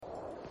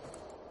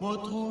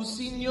Votre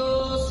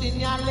signaux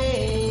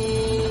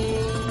signalé.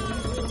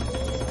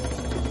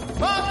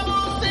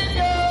 Votre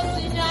signaux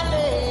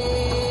signalé.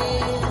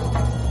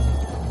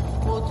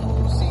 Votre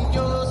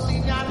signaux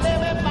signalé.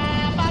 Mais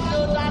pas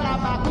bateau dans la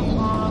partie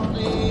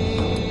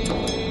rentrée.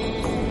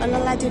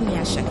 Olala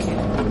dunia shake.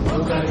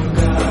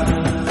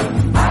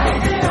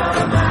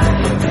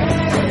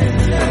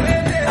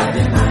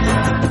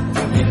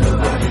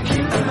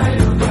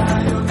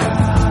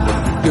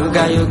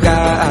 Yoga, yoga,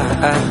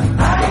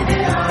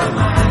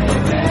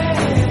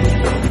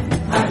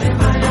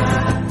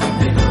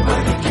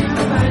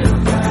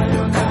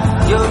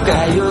 yoga,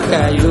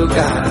 yoga,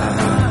 yoga.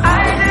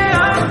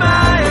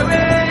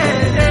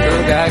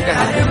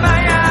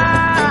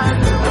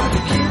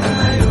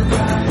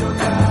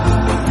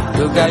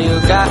 Yoga,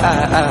 yoga.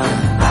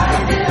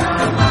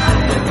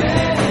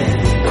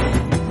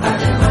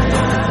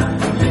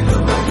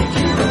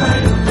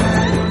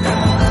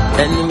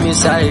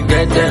 Enemies, I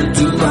get them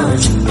too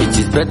much. It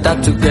is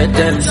better to get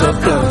them so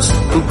close.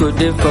 Who go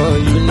there for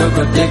you, no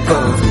go take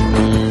off.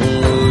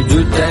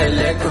 You tell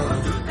echo.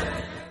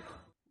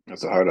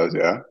 That's the hardest,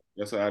 yeah.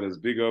 That's what I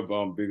had. Big up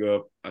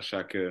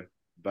Ashake,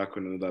 back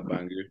on another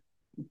banger.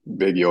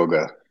 Big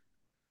yoga.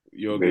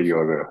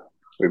 Yoga.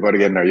 We're about to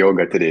get in our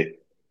yoga today.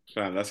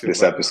 Fam, that's your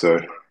this vibe.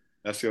 Episode.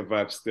 That's your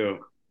vibe still.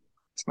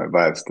 It's my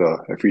vibe still.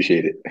 I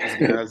appreciate it.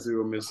 Has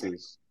zero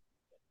misses.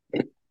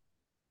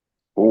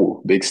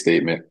 Oh, big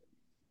statement.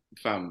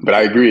 Fam. But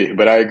I agree.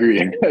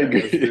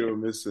 Zero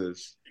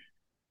misses.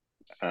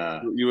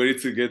 You ready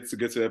to get to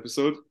the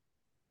episode?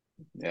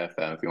 Yeah,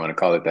 fam, if you want to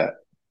call it that.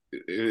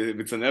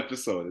 It's an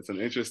episode. It's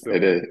an interesting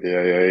It is.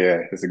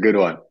 Yeah. It's a good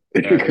one. All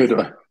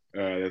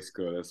right, let's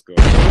go.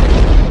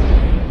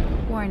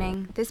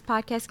 Warning, this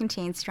podcast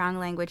contains strong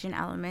language and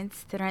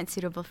elements that aren't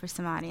suitable for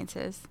some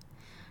audiences.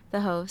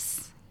 The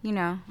hosts,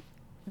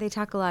 they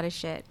talk a lot of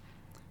shit.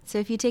 So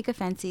if you take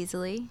offense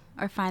easily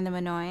or find them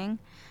annoying,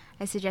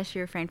 I suggest you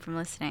refrain from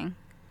listening.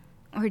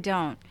 Or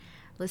don't.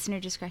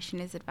 Listener discretion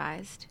is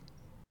advised.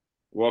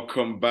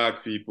 Welcome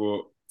back,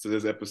 people, to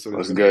this episode.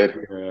 What's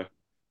good?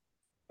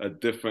 A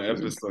different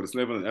episode. It's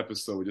not even an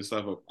episode. We just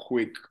have a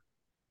quick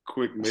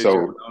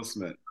major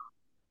announcement.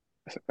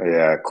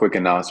 Yeah, quick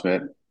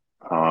announcement.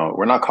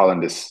 We're not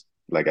calling this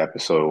like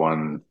episode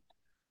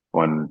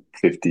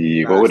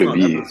 150. What would it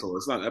be?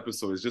 It's not an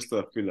episode. It's just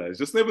a filler. It's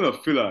just not even a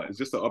filler. It's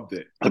just an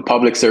update. A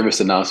public service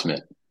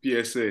announcement.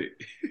 PSA.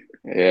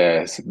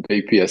 Yeah, it's a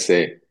big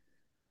PSA.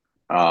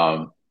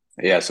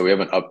 Yeah, so we have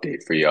an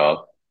update for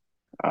y'all.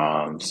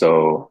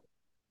 So,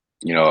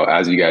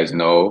 as you guys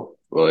know,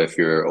 well, if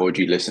you're OG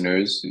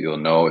listeners, you'll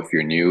know. If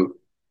you're new,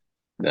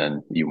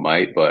 then you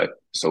might.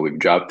 But so we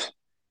dropped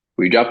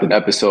an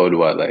episode,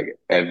 like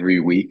every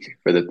week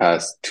for the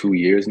past 2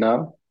 years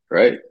now,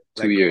 right?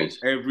 2 years.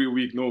 Every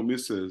week, no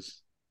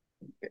misses.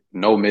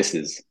 No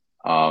misses.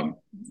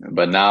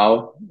 But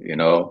now,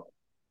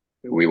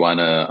 we want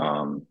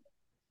to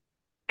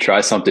try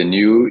something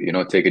new,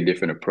 take a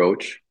different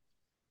approach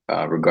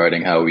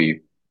regarding how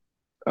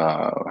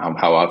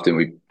often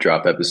we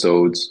drop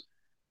episodes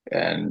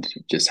and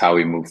just how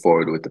we move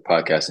forward with the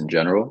podcast in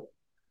general.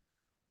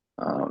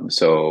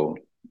 So,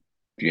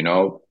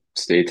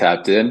 stay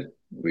tapped in.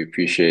 We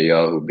appreciate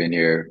y'all who've been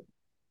here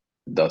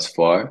thus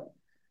far.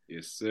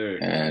 Yes, sir.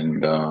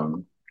 And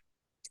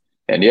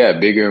yeah,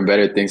 bigger and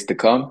better things to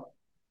come.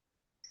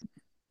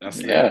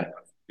 That's yeah.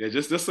 Yeah,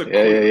 just a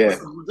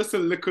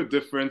little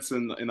difference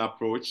in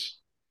approach.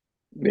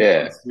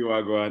 Yeah. See what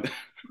I go on.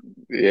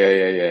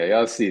 Yeah.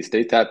 Y'all see.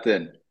 Stay tapped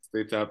in.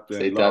 Stay tapped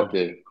in. Tapped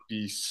in.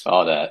 Peace.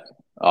 All that.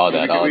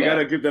 We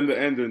gotta give them the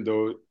ending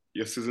though.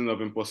 Your season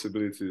of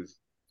impossibilities.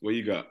 What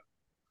you got?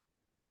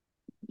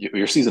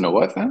 Your season of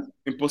what, fam?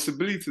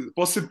 Impossibilities.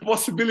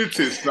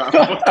 Possibilities, fam.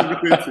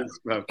 Possibilities,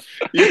 fam.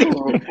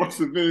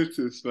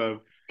 Possibilities, fam.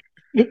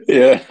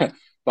 Yeah.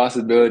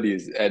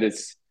 Possibilities. And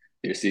it's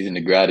your season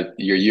of gratitude.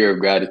 Your year of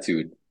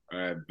gratitude. All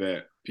right,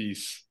 bet.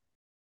 Peace.